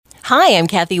Hi, I'm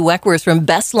Kathy Weckworth from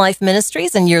Best Life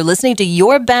Ministries, and you're listening to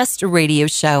Your Best Radio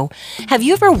Show. Have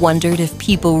you ever wondered if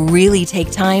people really take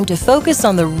time to focus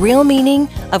on the real meaning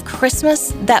of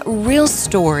Christmas, that real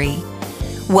story?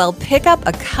 Well, pick up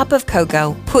a cup of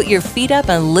cocoa, put your feet up,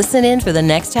 and listen in for the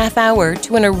next half hour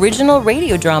to an original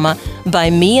radio drama by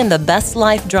me and the Best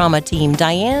Life drama team,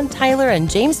 Diane, Tyler,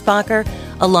 and James Bacher,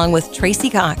 along with Tracy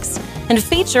Cox. And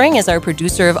featuring as our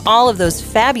producer of all of those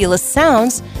fabulous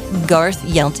sounds, Garth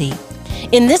Yelty.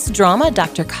 In this drama,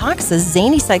 Dr. Cox, a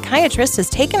zany psychiatrist, has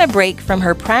taken a break from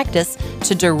her practice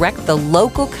to direct the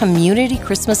local community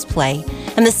Christmas play.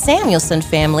 And the Samuelson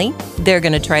family, they're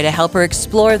going to try to help her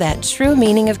explore that true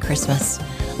meaning of Christmas.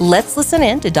 Let's listen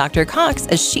in to Dr. Cox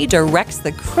as she directs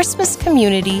the Christmas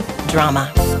community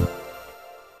drama.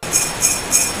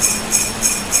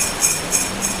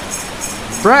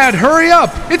 Brad, hurry up!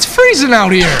 It's freezing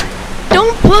out here!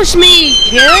 Don't push me,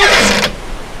 kids!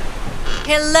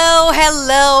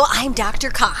 Hello, I'm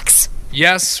Dr. Cox.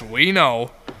 Yes, we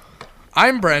know.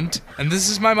 I'm Brent, and this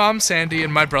is my mom Sandy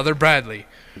and my brother Bradley.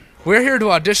 We're here to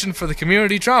audition for the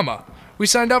community drama. We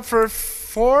signed up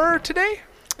for today?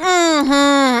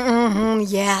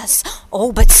 Yes.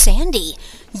 Oh, but Sandy,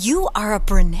 you are a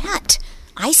brunette.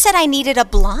 I said I needed a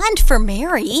blonde for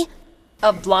Mary.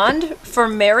 A blonde for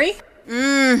Mary?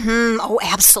 Oh,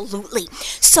 absolutely.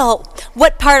 So,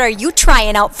 what part are you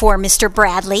trying out for, Mr.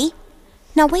 Bradley?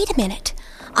 Now, wait a minute.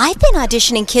 I've been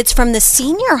auditioning kids from the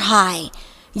senior high.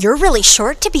 You're really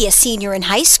short to be a senior in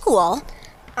high school.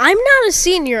 I'm not a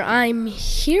senior. I'm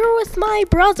here with my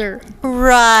brother.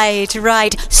 Right.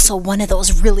 So one of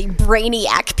those really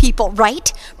brainiac people,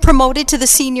 right? Promoted to the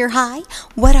senior high?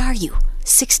 What are you,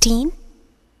 16?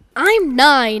 I'm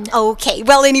 9. Okay,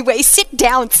 well, anyway, sit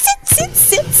down.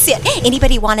 Sit.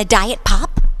 Anybody want a Diet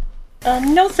Pop?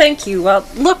 No, thank you.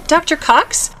 Look, Dr.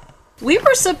 Cox, we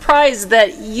were surprised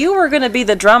that you were going to be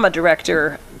the drama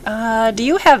director. Do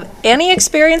you have any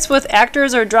experience with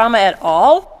actors or drama at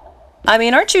all? I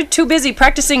mean, aren't you too busy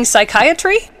practicing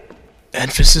psychiatry?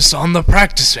 Emphasis on the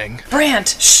practicing. Brant,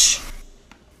 shh.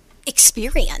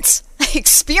 Experience,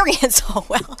 oh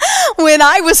well. When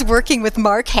I was working with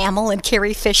Mark Hamill and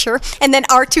Carrie Fisher, and then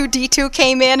R2-D2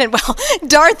 came in, and well,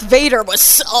 Darth Vader was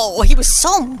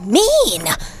so mean.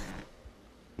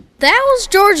 That was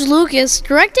George Lucas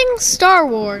directing Star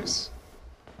Wars.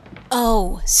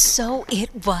 Oh, so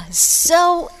it was.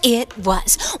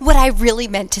 What I really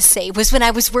meant to say was when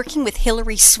I was working with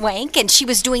Hilary Swank and she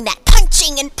was doing that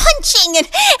punching, and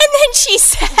then she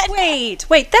said...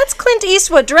 Wait, that's Clint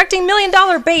Eastwood directing $1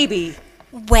 Million Baby.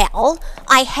 Well,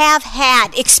 I have had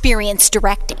experience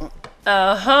directing.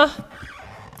 Uh-huh.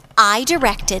 I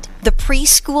directed the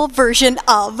preschool version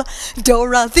of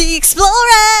Dora the Explorer!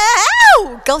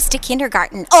 Oh, Goes to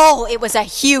Kindergarten. Oh, it was a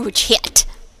huge hit.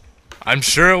 I'm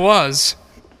sure it was.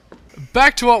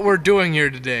 Back to what we're doing here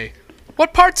today.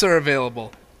 What parts are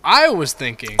available? I was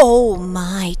thinking... Oh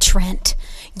my, Trent.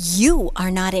 You are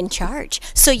not in charge,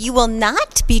 so you will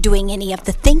not be doing any of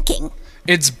the thinking.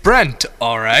 It's Brent,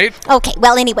 all right? Okay,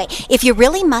 well, anyway, if you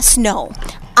really must know,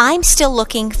 I'm still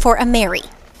looking for a Mary.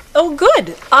 Oh,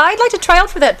 good. I'd like to try out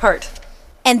for that part.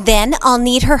 And then I'll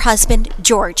need her husband,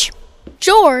 George.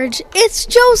 George, it's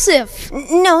Joseph.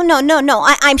 No.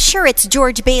 I'm sure it's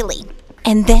George Bailey.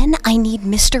 And then I need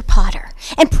Mr. Potter.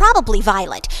 And probably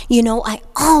Violet. You know, I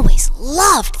always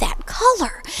loved that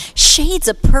color. Shades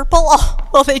of purple. Oh,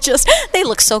 well, they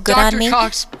look so good on me. Dr.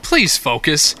 Cox, please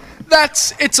focus.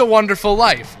 That's It's a Wonderful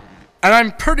Life. And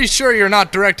I'm pretty sure you're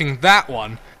not directing that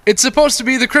one. It's supposed to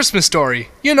be the Christmas story.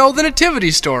 You know, the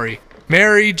nativity story.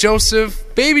 Mary, Joseph,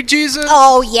 baby Jesus.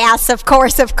 Oh, yes, of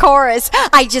course.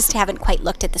 I just haven't quite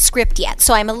looked at the script yet,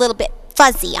 so I'm a little bit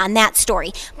fuzzy on that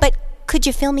story. But could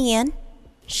you fill me in?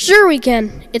 Sure we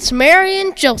can. It's Mary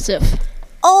and Joseph.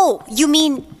 Oh, you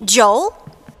mean Joe?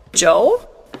 Joe?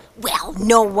 Well,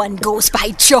 no one goes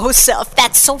by Joseph.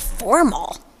 That's so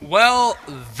formal. Well,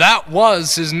 that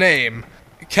was his name.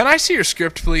 Can I see your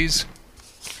script, please?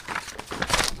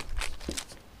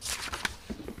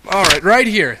 All right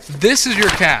here. This is your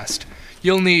cast.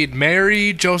 You'll need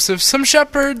Mary, Joseph, some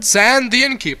shepherds, and the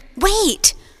innkeeper.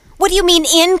 Wait, what do you mean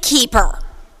innkeeper?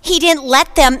 He didn't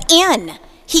let them in.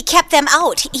 He kept them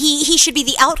out. He should be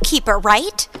the outkeeper,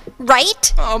 right?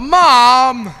 Right?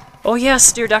 Mom! Oh,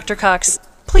 yes, dear Dr. Cox.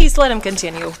 Please let him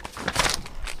continue.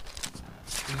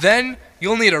 Then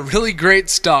you'll need a really great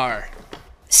star.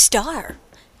 Star?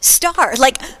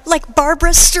 Like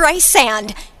Barbara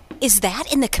Streisand. Is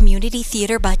that in the community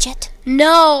theater budget?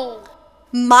 No.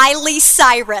 Miley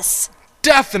Cyrus.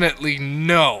 Definitely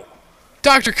no.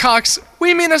 Dr. Cox,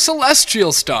 we mean a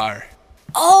celestial star.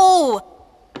 Oh,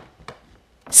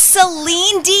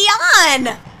 Celine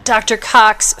Dion! Dr.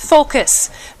 Cox, focus.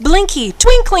 Blinky,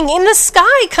 twinkling in the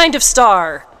sky kind of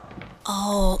star.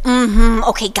 Oh,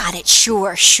 okay, got it.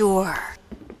 Sure.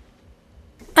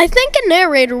 I think a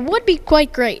narrator would be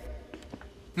quite great.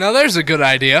 Now there's a good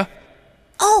idea.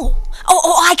 Oh,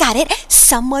 I got it.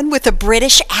 Someone with a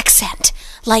British accent,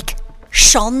 like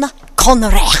Sean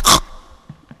Connery.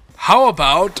 How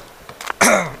about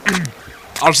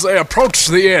as they approached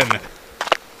the inn,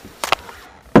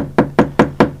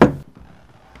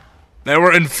 they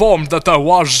were informed that there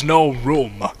was no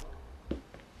room.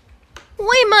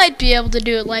 We might be able to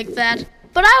do it like that,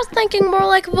 but I was thinking more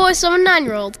like a voice of a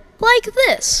 9-year-old, like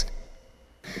this.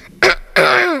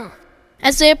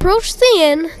 As they approached the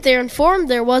inn, they were informed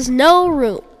there was no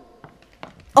room.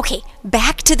 Okay,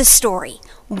 back to the story.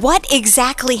 What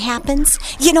exactly happens?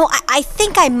 I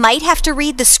think I might have to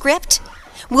read the script.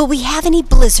 Will we have any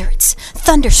blizzards,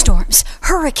 thunderstorms,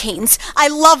 hurricanes? I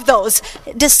love those.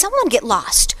 Does someone get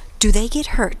lost? Do they get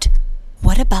hurt?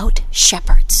 What about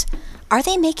shepherds? Are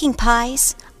they making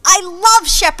pies? I love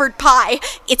shepherd pie.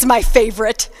 It's my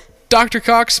favorite. Dr.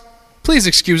 Cox, please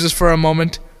excuse us for a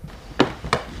moment.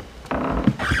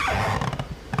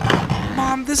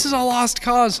 Mom, this is a lost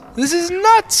cause. This is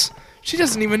nuts. She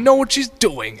doesn't even know what she's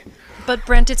doing. But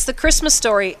Brent, it's the Christmas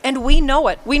story, and we know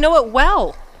it. We know it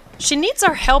well. She needs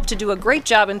our help to do a great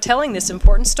job in telling this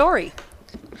important story.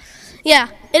 Yeah,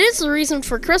 it is the reason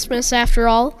for Christmas, after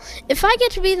all. If I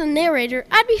get to be the narrator,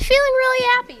 I'd be feeling really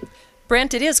happy.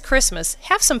 Brent, it is Christmas.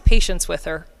 Have some patience with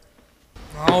her.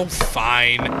 Oh,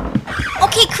 fine.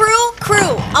 Okay, crew.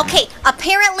 Okay,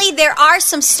 apparently there are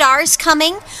some stars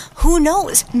coming. Who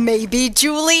knows? Maybe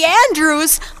Julie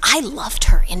Andrews. I loved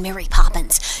her in Mary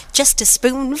Poppins. Just a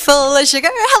spoonful of sugar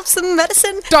helps the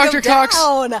medicine Dr. go Cox.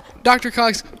 down. Dr.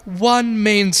 Cox, one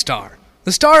main star.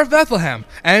 The Star of Bethlehem.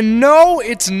 And no,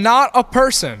 it's not a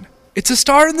person. It's a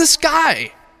star in the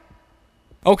sky.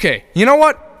 Okay, you know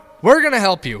what? We're gonna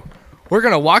help you. We're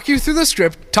going to walk you through the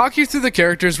script, talk you through the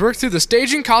characters, work through the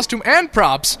staging, costume, and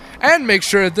props, and make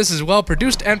sure that this is well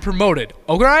produced and promoted.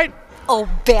 Alright? Oh,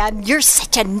 Ben, you're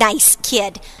such a nice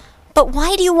kid. But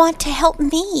why do you want to help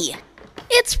me?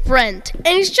 It's Brent, and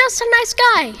he's just a nice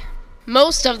guy.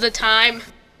 Most of the time.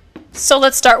 So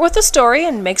let's start with the story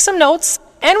and make some notes,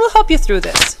 and we'll help you through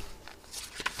this.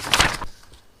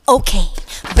 Okay,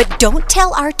 but don't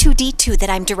tell R2-D2 that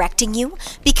I'm directing you,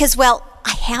 because, well,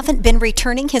 I haven't been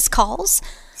returning his calls.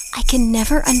 I can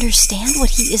never understand what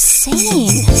he is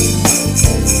saying.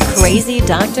 Crazy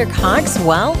Dr. Cox?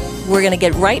 Well, we're going to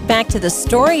get right back to the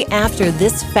story after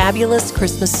this fabulous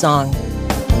Christmas song.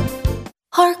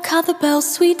 Hark how the bells,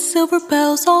 sweet silver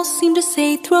bells, all seem to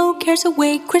say, throw cares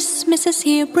away, Christmas is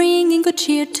here, bringing good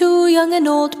cheer to young and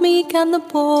old, meek and the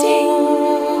bold.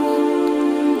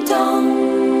 Ding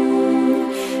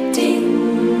dong,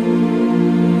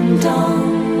 ding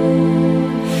dong.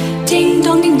 Ding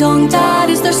dong, that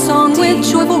is their song with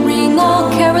joyful ring, all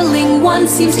caroling. One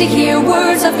seems to hear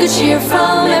words of good cheer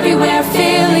from everywhere,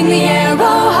 filling the air.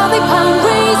 Oh, how they pound,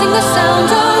 raising the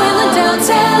sound, oh, hill and dale,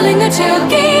 telling their tale.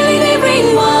 Gaily they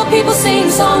ring while people sing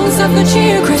songs of good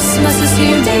cheer. Christmas is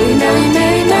here, Merry, Merry,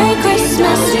 Merry, Merry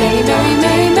Christmas. Merry, Merry,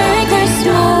 Merry, Merry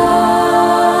Christmas.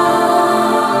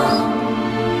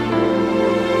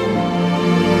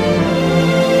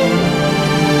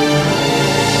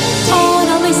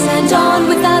 On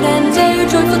without end, their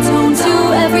joyful tone to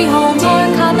every home.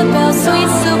 Hark how the bells,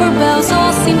 sweet silver bells,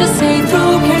 all seem to say,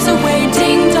 throw cares away.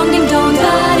 Ding dong,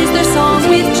 that is their song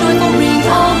with joyful ring,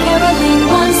 all caroling.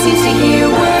 One seems to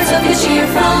hear words of good cheer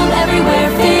from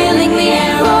everywhere, filling the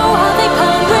air. Oh, how they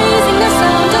pound, raising their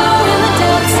sound, oh, in the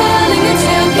dale, telling their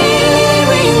tale. Gaily they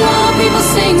ring while people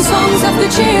sing songs of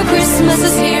good cheer. Christmas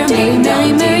is here, Merry,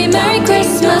 Merry, Merry, Merry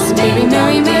Christmas. Merry,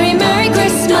 Merry, Merry, Merry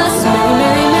Christmas. Merry,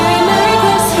 Merry, Merry, Merry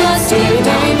Christmas. Merry,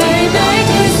 Merry, Merry, Merry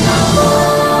Christmas.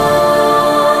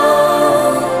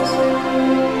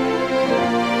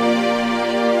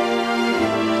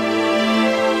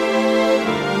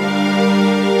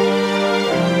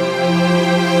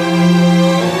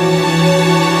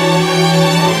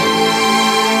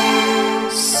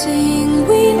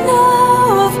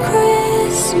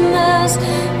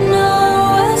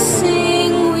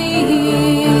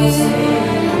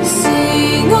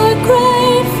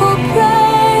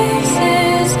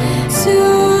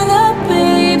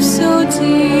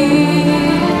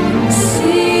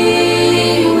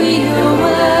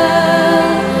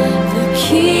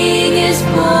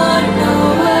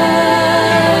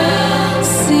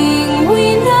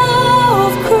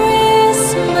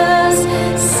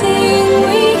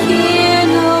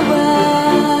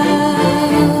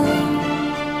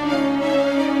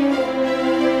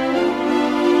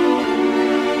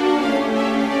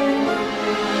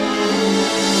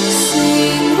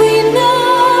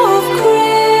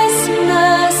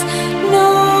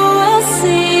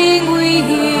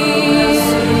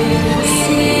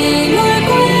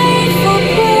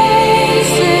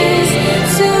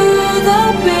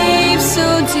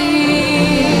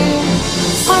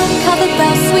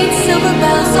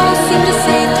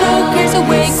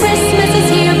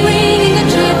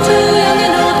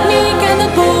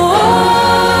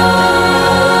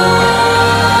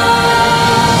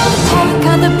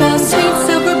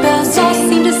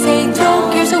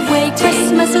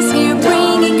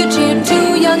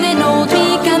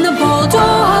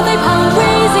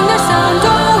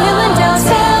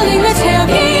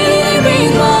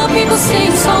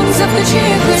 sing songs of good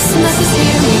cheer. Christmas is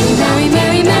here. Merry,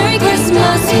 merry, merry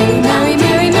Christmas. Merry,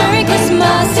 merry, merry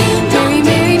Christmas. Merry,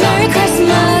 merry, merry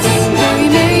Christmas. Merry,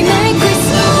 merry, merry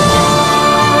Christmas.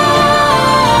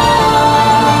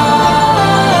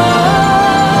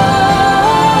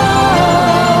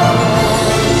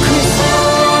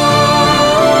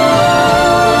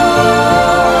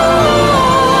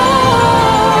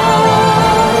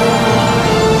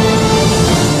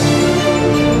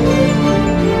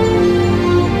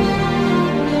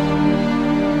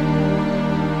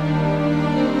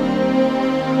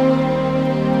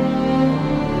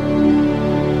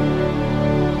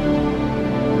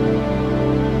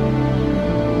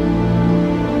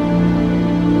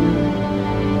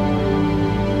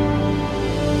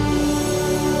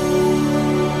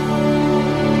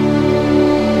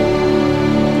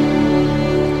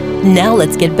 Now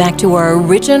let's get back to our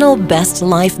original Best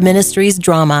Life Ministries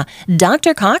drama,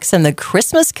 Dr. Cox and the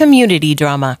Christmas Community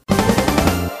Drama.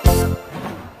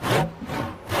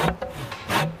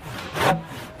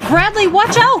 Bradley,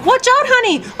 watch out! Watch out,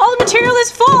 honey! All the material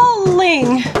is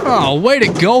falling! Oh, way to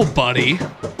go, buddy.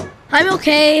 I'm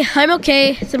okay.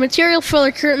 The material for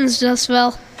the curtains just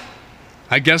fell.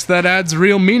 I guess that adds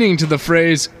real meaning to the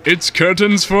phrase, "It's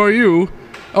curtains for you."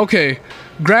 Okay,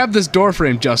 grab this door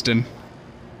frame, Justin.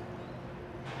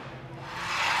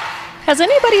 Has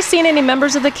anybody seen any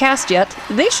members of the cast yet?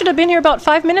 They should have been here about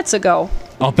 5 minutes ago.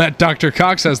 I'll bet Dr.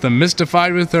 Cox has them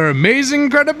mystified with her amazing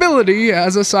credibility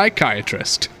as a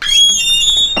psychiatrist.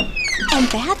 And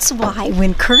that's why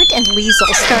when Kurt and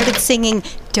Liesel started singing,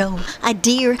 "Doe, a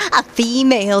deer, a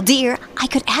female deer," I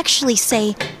could actually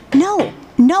say, no,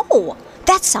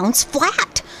 that sounds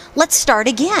flat. Let's start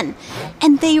again.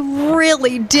 And they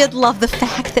really did love the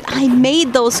fact that I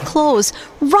made those clothes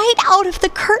right out of the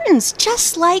curtains,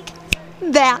 just like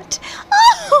that.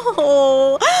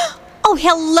 Oh,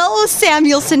 hello,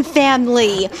 Samuelson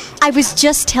family. I was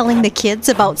just telling the kids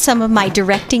about some of my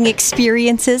directing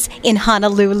experiences in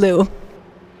Honolulu.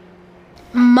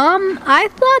 Mom, I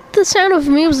thought The Sound of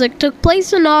Music took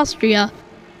place in Austria.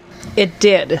 It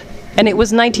did. And it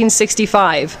was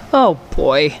 1965. Oh,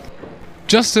 boy.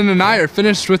 Justin and I are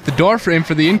finished with the door frame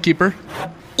for the innkeeper.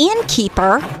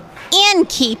 Innkeeper?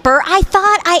 I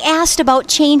thought I asked about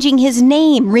changing his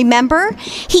name, remember?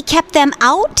 He kept them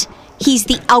out. He's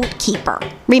the outkeeper.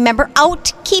 Remember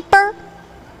outkeeper?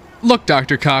 Look,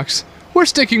 Dr. Cox, we're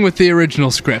sticking with the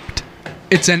original script.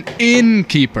 It's an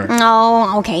innkeeper.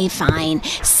 Oh, okay, fine.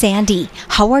 Sandy,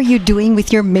 how are you doing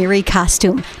with your Mary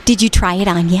costume? Did you try it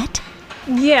on yet?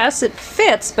 Yes, it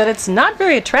fits, but it's not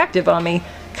very attractive on me.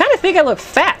 Kind of think I look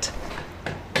fat.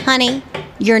 Honey,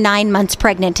 you're 9 months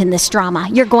pregnant in this drama.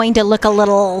 You're going to look a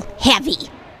little heavy.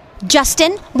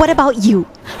 Justin, what about you?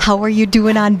 How are you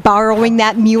doing on borrowing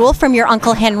that mule from your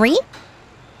Uncle Henry?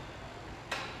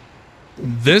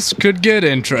 This could get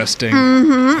interesting.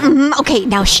 Okay,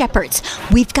 now shepherds,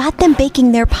 we've got them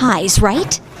baking their pies,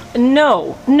 right?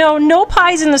 No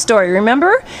pies in the story,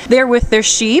 remember? They're with their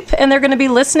sheep, and they're going to be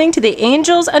listening to the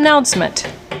angel's announcement.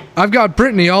 I've got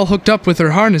Brittany all hooked up with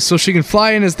her harness so she can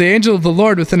fly in as the angel of the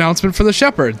Lord with announcement for the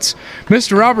shepherds.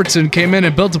 Mr. Robertson came in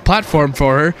and built a platform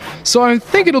for her, so I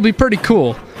think it'll be pretty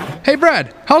cool. Hey,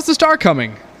 Brad, how's the star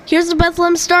coming? Here's the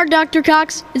Bethlehem Star, Dr.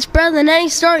 Cox. It's better than any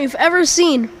star you've ever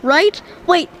seen, right?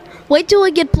 Wait till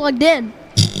we get plugged in.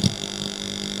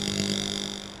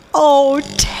 Oh,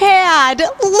 Tad,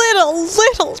 little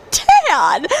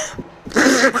Tad.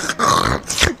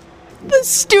 The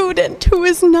student who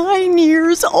is 9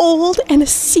 years old and a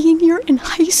senior in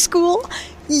high school.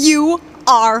 You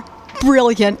are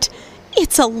brilliant.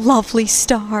 It's a lovely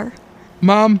star.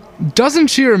 Mom, doesn't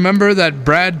she remember that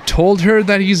Brad told her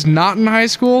that he's not in high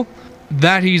school?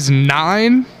 That he's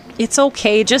 9? It's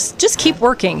okay, just keep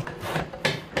working.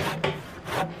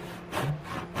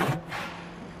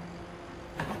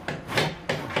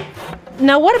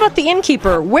 Now what about the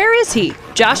innkeeper? Where is he?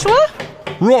 Joshua?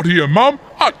 Right here, Mum,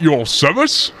 at your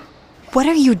service. What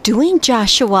are you doing,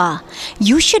 Joshua?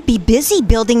 You should be busy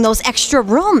building those extra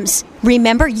rooms.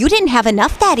 Remember, you didn't have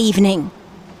enough that evening.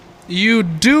 You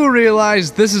do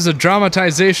realize this is a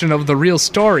dramatization of the real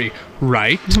story,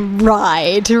 right?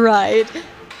 Right.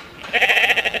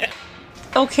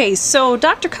 Okay, so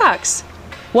Dr. Cox,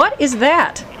 what is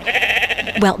that?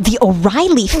 Well, the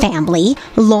O'Reilly family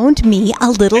loaned me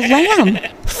a little lamb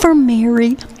for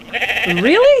Mary.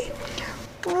 Really?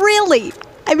 Really?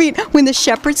 I mean, when the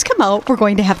shepherds come out, we're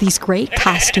going to have these great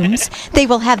costumes. They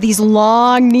will have these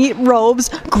long, neat robes,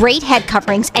 great head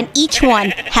coverings, and each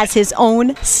one has his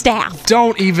own staff.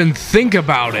 Don't even think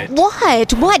about it.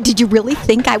 What? What? Did you really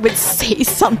think I would say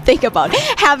something about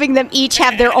having them each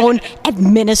have their own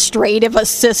administrative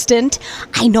assistant?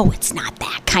 I know it's not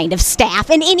that kind of staff.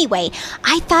 And anyway,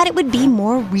 I thought it would be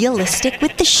more realistic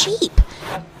with the sheep.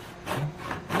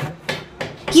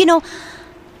 You know,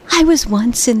 I was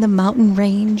once in the mountain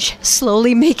range,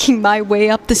 slowly making my way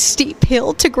up the steep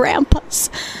hill to Grandpa's.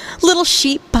 Little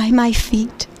sheep by my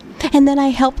feet. And then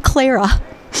I helped Clara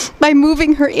by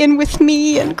moving her in with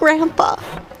me and Grandpa.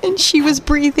 And she was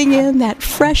breathing in that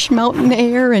fresh mountain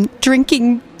air and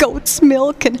drinking goat's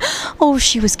milk. And, oh,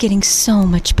 she was getting so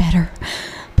much better.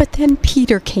 But then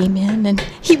Peter came in, and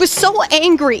he was so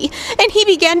angry, and he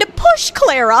began to push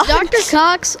Clara. Dr.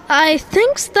 Cox, I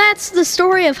think that's the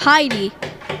story of Heidi.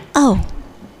 Oh,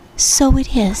 so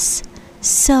it is.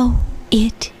 So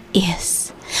it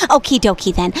is. Okie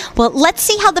dokie then. Well, let's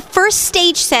see how the first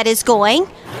stage set is going.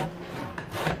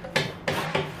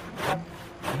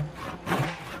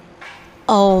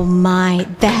 Oh my,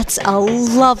 that's a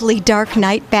lovely Dark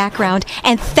Knight background.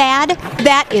 And Thad,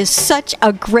 that is such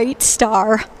a great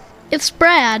star. It's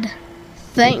Brad.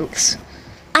 Thanks.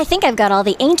 I think I've got all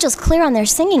the angels clear on their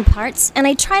singing parts, and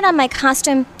I tried on my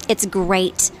costume. It's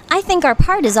great. I think our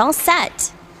part is all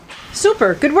set.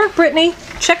 Super. Good work, Brittany.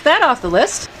 Check that off the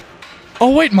list.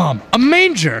 Oh, wait, Mom. A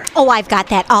manger. Oh, I've got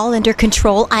that all under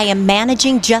control. I am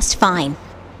managing just fine.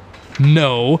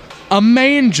 No, a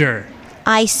manger.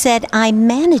 I said I'm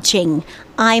managing.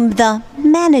 I'm the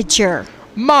manager.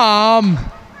 Mom.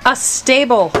 A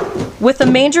stable with a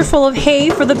manger full of hay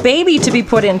for the baby to be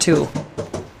put into.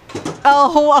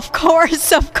 Oh, of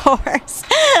course, of course.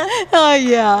 Oh,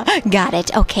 yeah. Got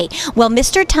it. Okay. Well,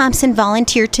 Mr. Thompson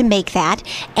volunteered to make that.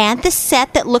 And the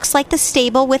set that looks like the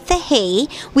stable with the hay.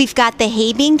 We've got the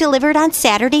hay being delivered on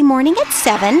Saturday morning at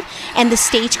 7, and the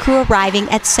stage crew arriving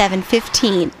at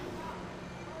 7:15.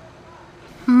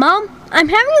 Mom, I'm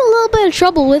having a little bit of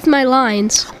trouble with my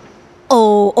lines.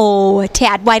 Oh,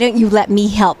 Tad, why don't you let me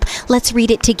help? Let's read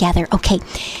it together. Okay.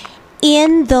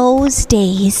 In those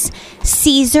days,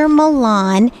 Caesar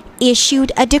Milan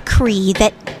issued a decree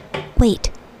that...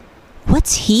 Wait,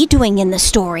 what's he doing in the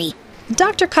story?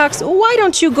 Dr. Cox, why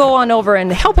don't you go on over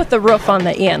and help with the roof on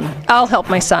the inn? I'll help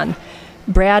my son.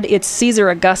 Brad, it's Caesar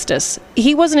Augustus.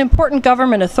 He was an important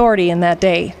government authority in that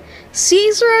day.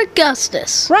 Caesar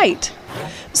Augustus. Right.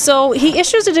 So he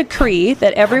issues a decree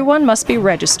that everyone must be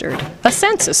registered, a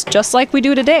census, just like we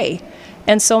do today.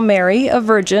 And so Mary, a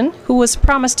virgin who was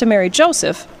promised to marry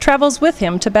Joseph, travels with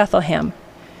him to Bethlehem.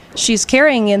 She's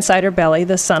carrying inside her belly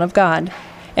the Son of God.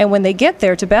 And when they get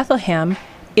there to Bethlehem,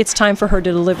 it's time for her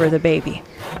to deliver the baby.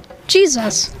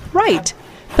 Jesus. Right.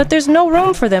 But there's no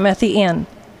room for them at the inn.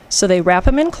 So they wrap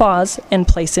him in cloths and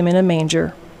place him in a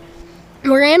manger.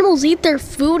 Where animals eat their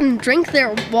food and drink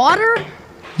their water?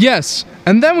 Yes,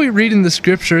 and then we read in the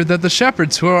scripture that the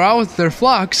shepherds who are out with their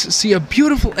flocks see a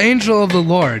beautiful angel of the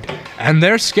Lord, and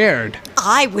they're scared.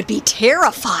 I would be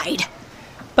terrified.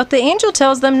 But the angel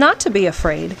tells them not to be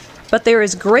afraid, but there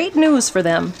is great news for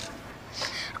them.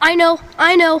 I know,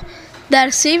 that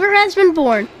a Savior has been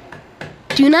born.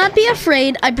 Do not be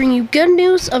afraid, I bring you good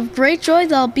news of great joy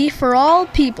that'll be for all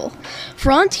people.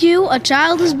 For unto you a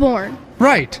child is born.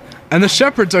 Right. And the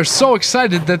shepherds are so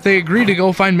excited that they agree to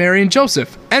go find Mary and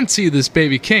Joseph and see this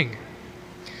baby king.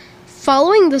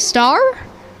 Following the star?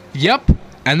 Yep,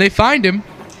 and they find him.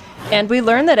 And we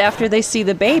learn that after they see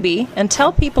the baby and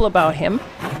tell people about him,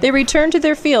 they return to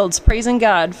their fields praising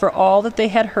God for all that they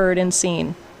had heard and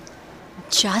seen.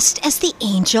 Just as the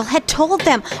angel had told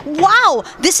them. Wow,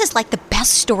 this is like the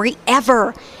best story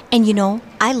ever. And you know,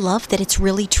 I love that it's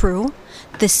really true.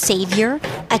 The Savior,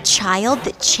 a child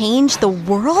that changed the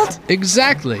world?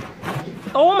 Exactly.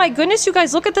 Oh my goodness, you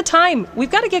guys, look at the time. We've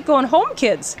got to get going home,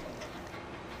 kids.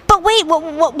 But wait,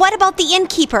 what about the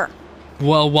innkeeper?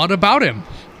 Well, what about him?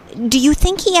 Do you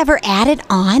think he ever added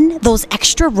on those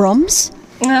extra rooms?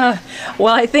 Well,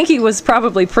 I think he was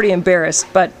probably pretty embarrassed,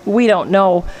 but we don't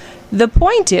know. The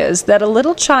point is that a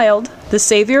little child, the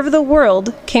Savior of the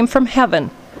world, came from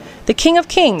heaven. The King of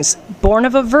Kings, born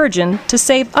of a virgin to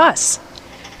save us.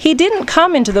 He didn't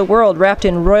come into the world wrapped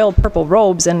in royal purple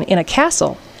robes and in a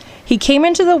castle. He came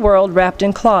into the world wrapped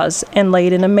in cloths and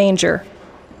laid in a manger.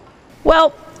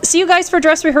 Well, see you guys for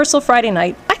dress rehearsal Friday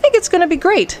night. I think it's going to be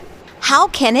great. How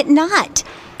can it not?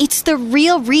 It's the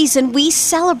real reason we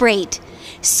celebrate.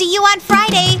 See you on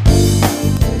Friday.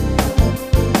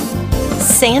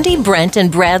 Sandy, Brent,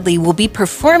 and Bradley will be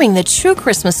performing the true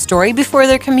Christmas story before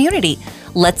their community.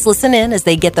 Let's listen in as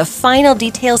they get the final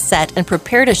details set and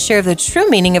prepare to share the true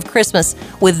meaning of Christmas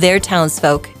with their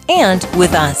townsfolk and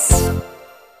with us.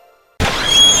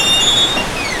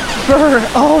 Brr,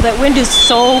 oh, that wind is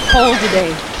so cold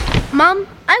today. Mom,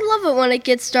 I love it when it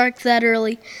gets dark that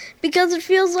early because it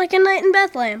feels like a night in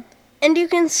Bethlehem. And you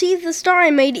can see the star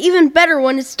I made even better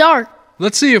when it's dark.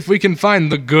 Let's see if we can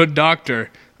find the good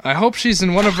doctor. I hope she's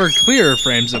in one of her clearer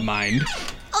frames of mind.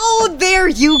 Oh, there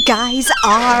you guys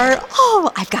are.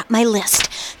 Oh, I've got my list.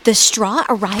 The straw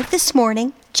arrived this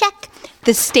morning. Check.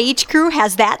 The stage crew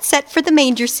has that set for the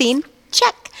manger scene.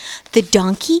 Check. The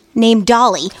donkey named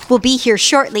Dolly will be here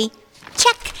shortly.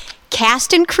 Check.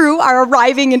 Cast and crew are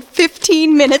arriving in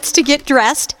 15 minutes to get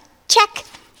dressed. Check.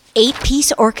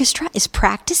 8-piece orchestra is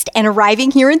practiced and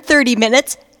arriving here in 30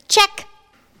 minutes. Check.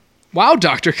 Wow,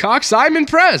 Dr. Cox, I'm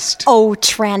impressed. Oh,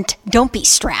 Trent, don't be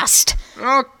stressed.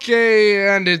 Okay,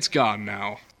 and it's gone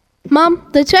now. Mom,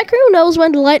 the tech crew knows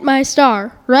when to light my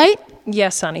star, right?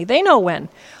 Yes, honey, they know when.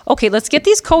 Okay, let's get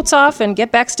these coats off and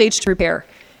get backstage to prepare.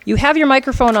 You have your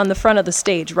microphone on the front of the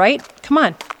stage, right? Come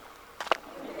on.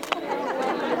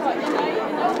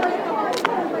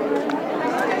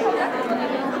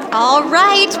 All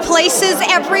right, places,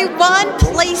 everyone,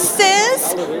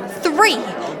 places. 3,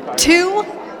 2,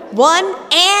 1,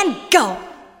 and go.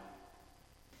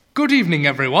 Good evening,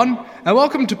 everyone, and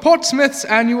welcome to Portsmouth's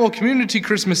annual community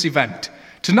Christmas event.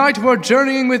 Tonight we're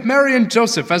journeying with Mary and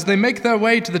Joseph as they make their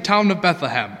way to the town of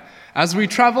Bethlehem. As we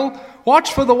travel,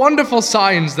 watch for the wonderful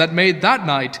signs that made that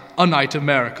night a night of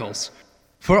miracles.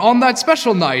 For on that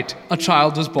special night, a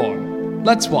child was born.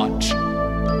 Let's watch.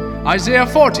 Isaiah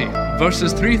 40,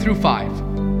 verses 3 through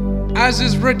 5. As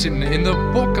is written in the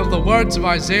book of the words of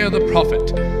Isaiah the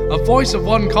prophet, a voice of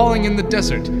one calling in the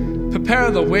desert,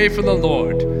 prepare the way for the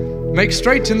Lord. Make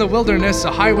straight in the wilderness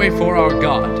a highway for our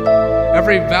God.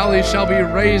 Every valley shall be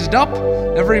raised up,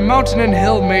 every mountain and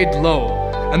hill made low,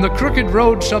 and the crooked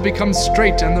road shall become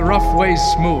straight and the rough ways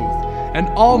smooth, and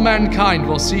all mankind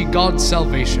will see God's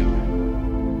salvation.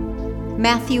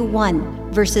 Matthew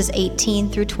 1, verses 18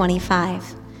 through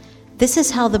 25. This is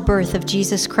how the birth of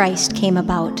Jesus Christ came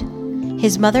about.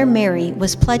 His mother Mary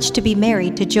was pledged to be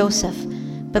married to Joseph,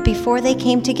 but before they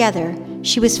came together,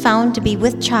 she was found to be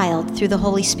with child through the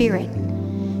Holy Spirit.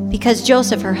 Because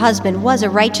Joseph, her husband, was a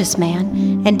righteous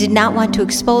man and did not want to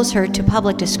expose her to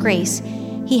public disgrace,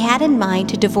 he had in mind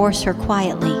to divorce her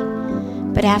quietly.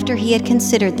 But after he had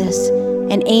considered this,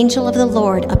 an angel of the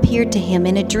Lord appeared to him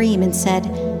in a dream and said,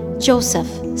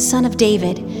 Joseph, son of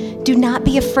David, do not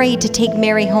be afraid to take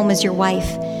Mary home as your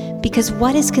wife, because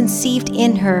what is conceived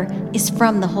in her is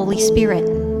from the Holy Spirit.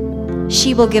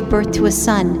 She will give birth to a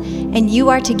son, and you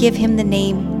are to give him the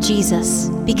name Jesus,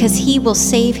 because he will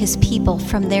save his people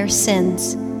from their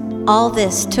sins. All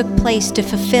this took place to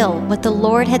fulfill what the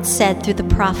Lord had said through the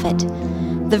prophet.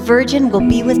 The virgin will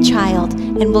be with child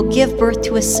and will give birth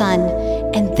to a son,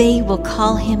 and they will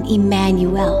call him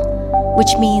Emmanuel,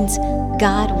 which means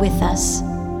God with us.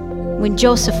 When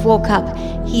Joseph woke up,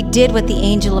 he did what the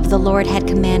angel of the Lord had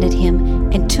commanded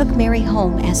him and took Mary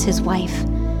home as his wife.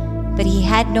 But he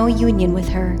had no union with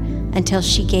her until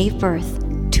she gave birth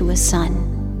to a son.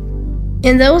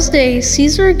 In those days,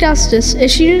 Caesar Augustus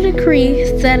issued a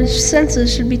decree that a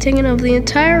census should be taken of the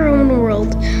entire Roman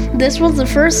world. This was the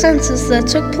first census that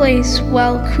took place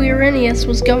while Quirinius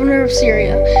was governor of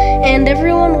Syria, and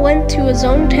everyone went to his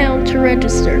own town to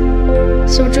register.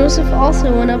 So Joseph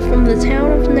also went up from the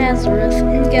town of Nazareth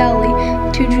in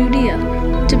Galilee to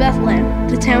Judea, to Bethlehem,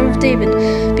 the town of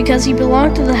David, because he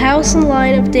belonged to the house and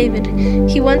line of David.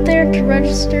 He went there to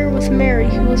register with Mary,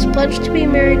 who was pledged to be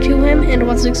married to him and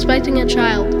was expecting a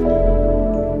child.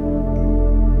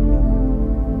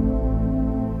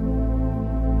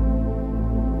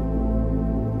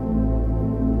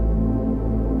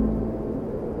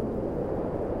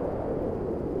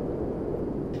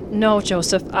 No,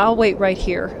 Joseph, I'll wait right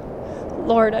here.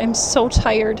 Lord, I'm so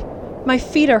tired. My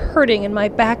feet are hurting and my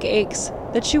back aches.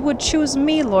 That you would choose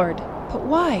me, Lord. But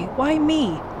why? Why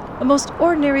me? A most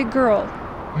ordinary girl.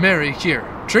 Mary, here,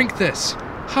 drink this.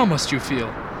 How must you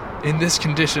feel? In this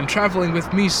condition, traveling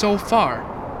with me so far.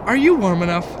 Are you warm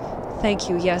enough? Thank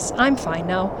you, yes, I'm fine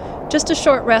now. Just a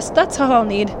short rest, that's all I'll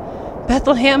need.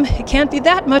 Bethlehem, it can't be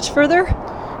that much further.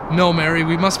 No, Mary,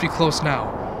 we must be close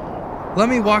now. Let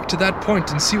me walk to that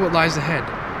point and see what lies ahead.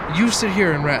 You sit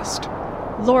here and rest.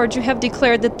 Lord, you have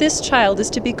declared that this child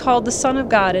is to be called the Son of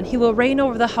God, and he will reign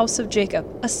over the house of Jacob,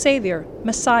 a Savior,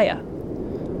 Messiah.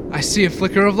 I see a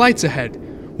flicker of lights ahead.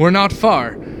 We're not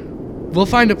far. We'll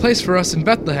find a place for us in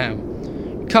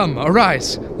Bethlehem. Come,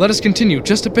 arise. Let us continue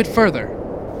just a bit further.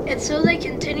 And so they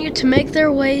continued to make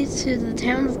their way to the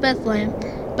town of Bethlehem.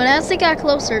 But as they got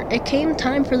closer, it came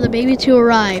time for the baby to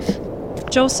arrive.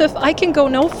 Joseph, I can go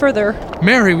no further.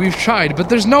 Mary, we've tried, but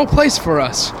there's no place for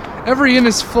us. Every inn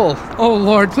is full. Oh,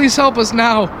 Lord, please help us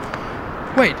now.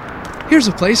 Wait, here's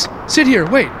a place. Sit here,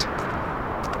 wait.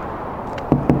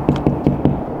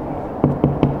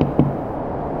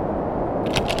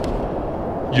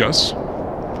 Yes?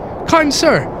 Kind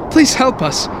sir, please help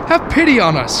us. Have pity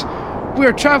on us. We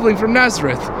are traveling from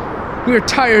Nazareth. We are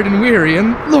tired and weary,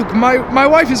 and look, my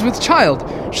wife is with child.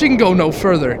 She can go no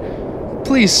further.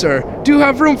 Please, sir, do you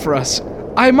have room for us?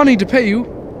 I have money to pay you.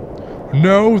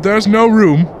 No, there's no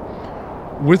room.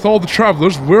 With all the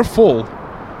travelers, we're full.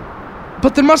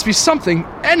 But there must be something,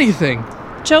 anything.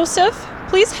 Joseph,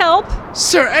 please help.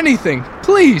 Sir, anything,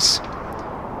 please.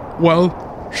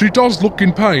 Well, she does look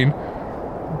in pain,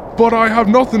 but I have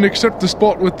nothing except the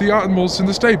spot with the animals in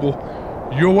the stable.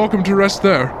 You're welcome to rest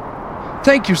there.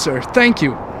 Thank you, sir, thank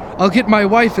you. I'll get my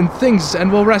wife and things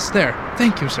and we'll rest there.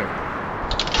 Thank you, sir.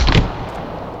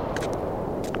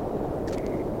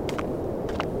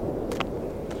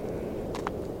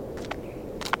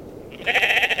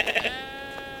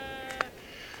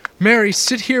 Mary,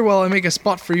 sit here while I make a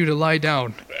spot for you to lie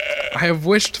down. I have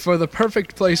wished for the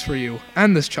perfect place for you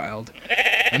and this child,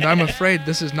 and I'm afraid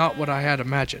this is not what I had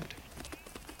imagined.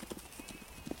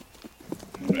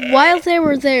 While they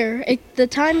were there, the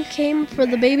time came for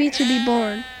the baby to be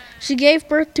born. She gave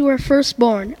birth to her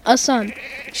firstborn, a son.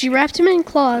 She wrapped him in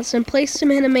cloths and placed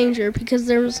him in a manger because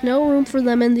there was no room for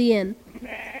them in the inn.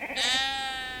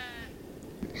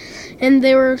 And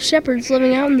there were shepherds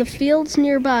living out in the fields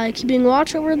nearby, keeping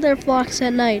watch over their flocks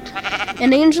at night.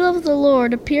 An angel of the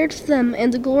Lord appeared to them,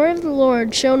 and the glory of the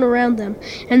Lord shone around them,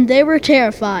 and they were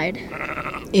terrified.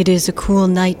 It is a cool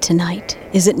night tonight,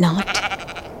 is it not?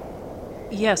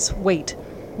 Yes, wait.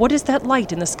 What is that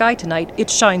light in the sky tonight? It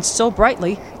shines so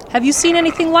brightly. Have you seen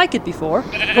anything like it before?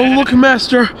 Oh, look,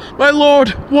 Master! My lord!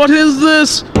 What is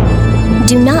this?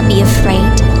 Do not be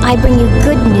afraid. I bring you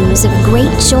good news of great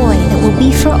joy that will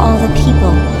be for all the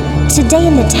people. Today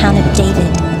in the town of David,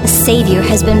 a Savior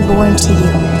has been born to you.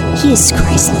 He is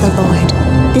Christ the Lord.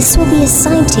 This will be a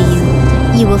sign to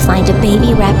you. You will find a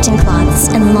baby wrapped in cloths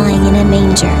and lying in a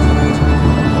manger.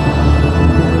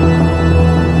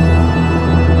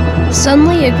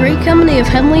 Suddenly a great company of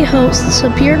heavenly hosts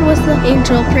appeared with the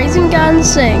angel, praising God and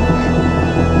saying,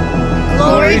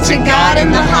 Glory to God in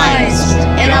the highest,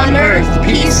 and on earth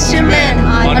peace to men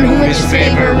on whom his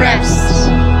favor rests.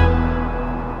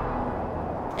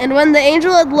 And when the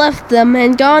angel had left them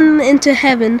and gone into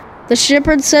heaven, the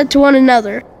shepherds said to one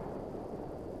another,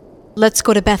 Let's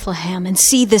go to Bethlehem and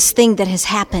see this thing that has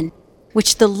happened,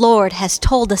 which the Lord has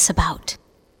told us about.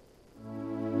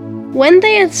 When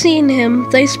they had seen him,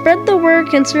 they spread the word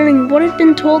concerning what had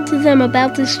been told to them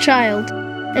about this child.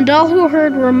 And all who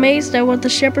heard were amazed at what the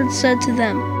shepherds said to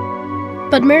them.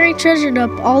 But Mary treasured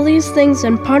up all these things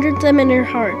and pondered them in her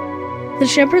heart. The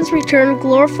shepherds returned,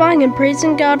 glorifying and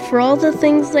praising God for all the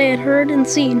things they had heard and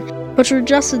seen, which were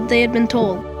just as they had been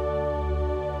told.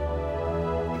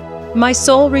 My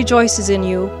soul rejoices in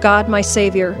you, God my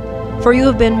Savior, for you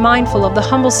have been mindful of the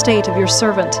humble state of your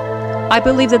servant. I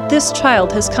believe that this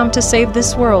child has come to save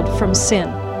this world from sin.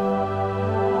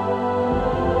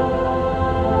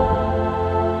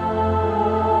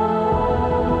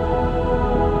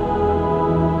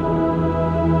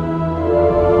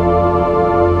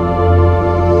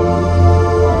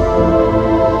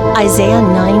 Isaiah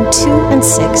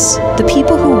 9:2-6. The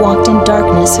people who walked in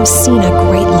darkness have seen a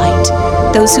great light.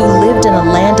 Those who lived in a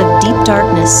land of deep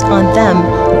darkness, on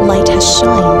them light has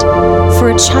shined. For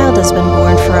a child has been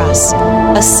born for us,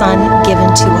 a son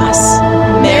given to us.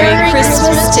 Merry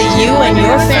Christmas to you and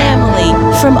your family.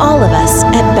 From all of us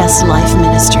at Best Life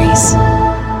Ministries.